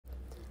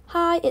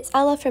Hi, it's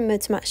Ella from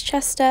Motormatch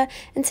Chester,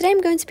 and today I'm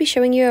going to be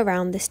showing you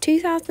around this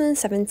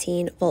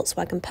 2017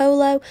 Volkswagen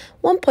Polo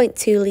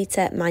 1.2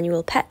 litre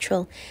manual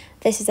petrol.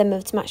 This is a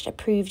Motormatch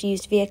approved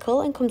used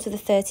vehicle and comes with a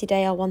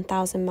 30-day or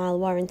 1,000 mile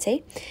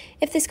warranty.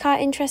 If this car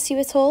interests you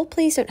at all,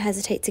 please don't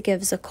hesitate to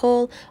give us a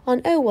call on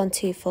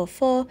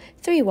 01244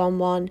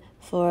 311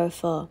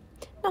 404.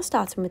 Now,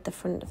 starting with the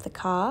front of the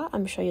car,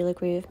 I'm sure you'll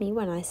agree with me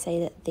when I say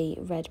that the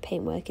red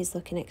paintwork is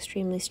looking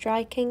extremely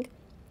striking.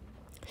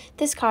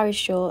 This car is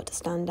sure to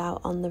stand out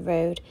on the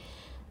road.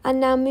 And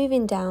now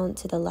moving down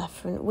to the left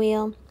front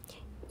wheel,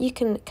 you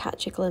can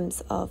catch a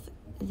glimpse of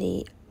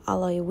the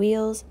alloy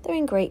wheels. They're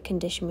in great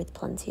condition with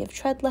plenty of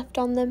tread left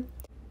on them.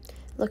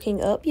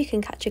 Looking up, you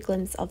can catch a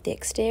glimpse of the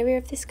exterior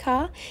of this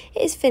car.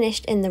 It is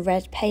finished in the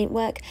red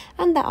paintwork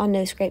and there are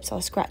no scrapes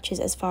or scratches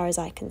as far as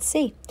I can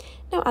see.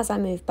 Now, as I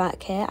move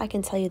back here, I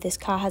can tell you this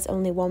car has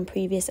only one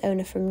previous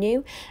owner from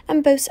new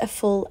and boasts a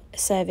full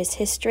service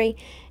history.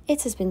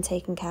 It has been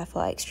taken care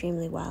for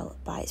extremely well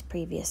by its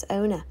previous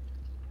owner.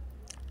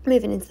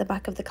 Moving into the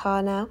back of the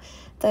car now,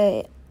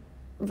 the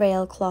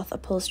rail cloth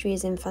upholstery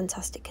is in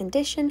fantastic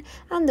condition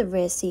and the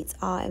rear seats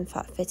are in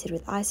fact fitted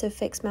with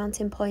ISOFIX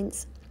mounting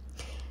points.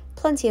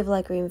 Plenty of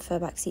legroom for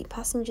backseat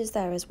passengers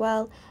there as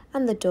well,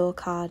 and the door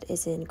card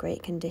is in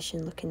great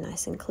condition, looking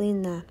nice and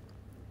clean there.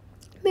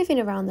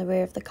 Moving around the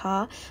rear of the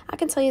car, I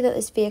can tell you that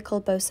this vehicle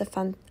boasts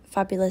a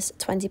fabulous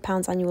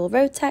 £20 annual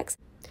road tax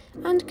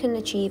and can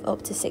achieve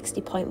up to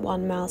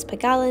 60.1 miles per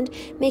gallon,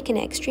 making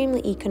it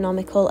extremely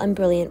economical and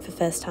brilliant for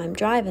first-time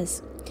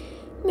drivers.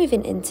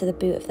 Moving into the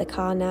boot of the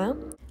car now.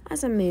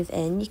 As I move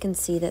in, you can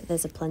see that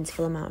there's a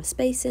plentiful amount of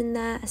space in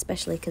there,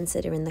 especially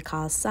considering the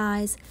car's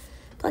size.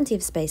 Plenty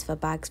of space for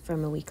bags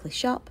from a weekly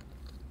shop.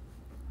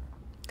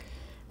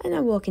 And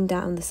now walking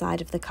down the side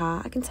of the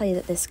car, I can tell you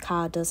that this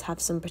car does have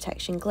some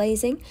protection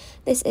glazing.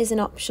 This is an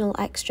optional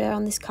extra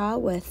on this car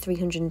worth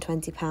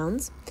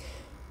 £320.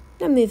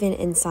 Now moving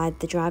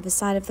inside the driver's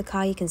side of the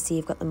car, you can see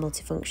you've got the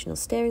multifunctional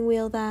steering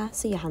wheel there,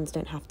 so your hands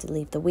don't have to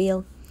leave the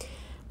wheel.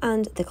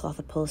 And the cloth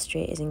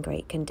upholstery is in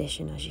great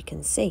condition, as you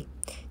can see.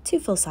 Two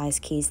full-size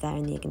keys there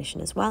in the ignition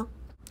as well.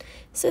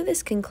 So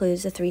this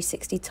concludes a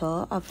 360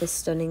 tour of this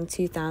stunning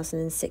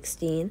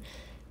 2016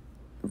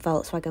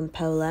 Volkswagen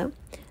Polo.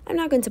 I'm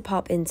now going to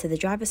pop into the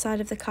driver's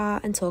side of the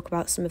car and talk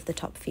about some of the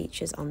top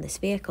features on this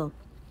vehicle.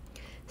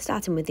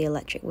 Starting with the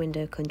electric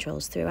window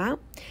controls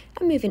throughout,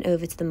 and moving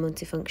over to the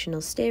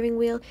multifunctional steering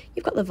wheel,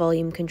 you've got the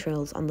volume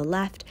controls on the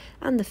left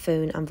and the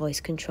phone and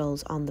voice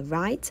controls on the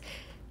right.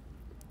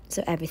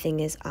 So everything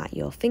is at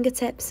your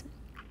fingertips.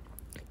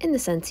 In the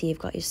centre, you've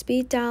got your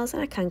speed dials,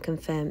 and I can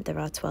confirm there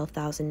are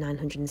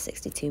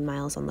 12,962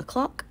 miles on the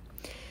clock.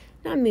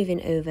 Now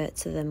moving over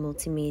to the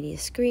multimedia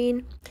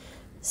screen.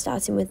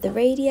 Starting with the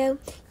radio,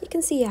 you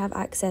can see you have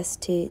access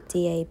to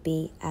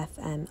DAB,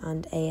 FM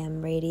and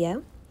AM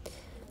radio.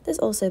 There's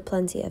also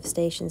plenty of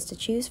stations to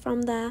choose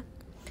from there.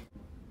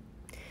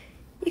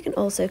 You can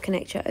also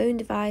connect your own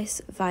device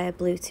via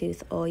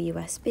Bluetooth or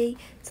USB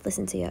to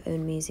listen to your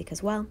own music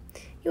as well.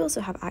 You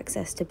also have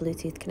access to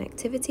Bluetooth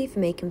connectivity for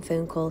making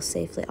phone calls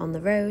safely on the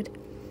road.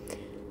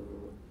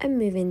 And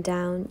moving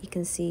down, you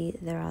can see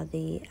there are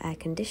the air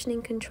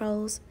conditioning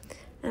controls,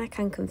 and I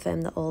can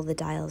confirm that all the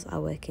dials are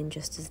working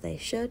just as they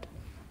should.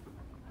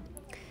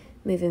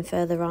 Moving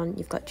further on,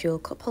 you've got dual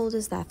cup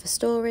holders there for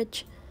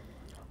storage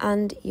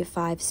and your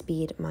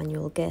 5-speed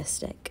manual gear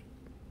stick.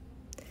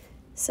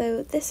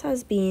 So this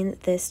has been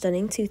the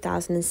stunning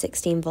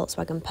 2016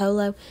 Volkswagen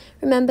Polo.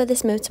 Remember,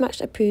 this Motormatch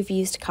approved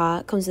used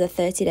car comes with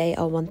a 30-day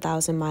or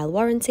 1,000 mile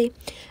warranty.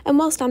 And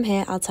whilst I'm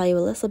here, I'll tell you a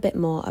little bit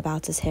more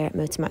about us here at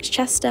Motormatch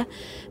Chester.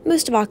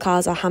 Most of our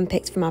cars are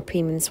handpicked from our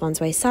premium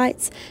Swansway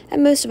sites,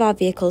 and most of our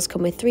vehicles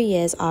come with 3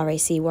 years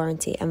RAC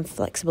warranty and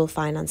flexible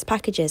finance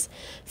packages.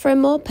 For a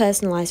more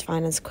personalised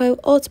finance quote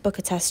or to book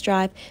a test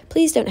drive,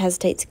 please don't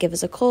hesitate to give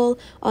us a call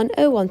on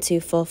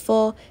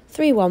 01244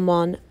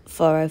 311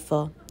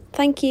 404.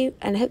 Thank you,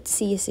 and I hope to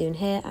see you soon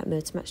here at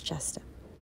Motormatch Chester.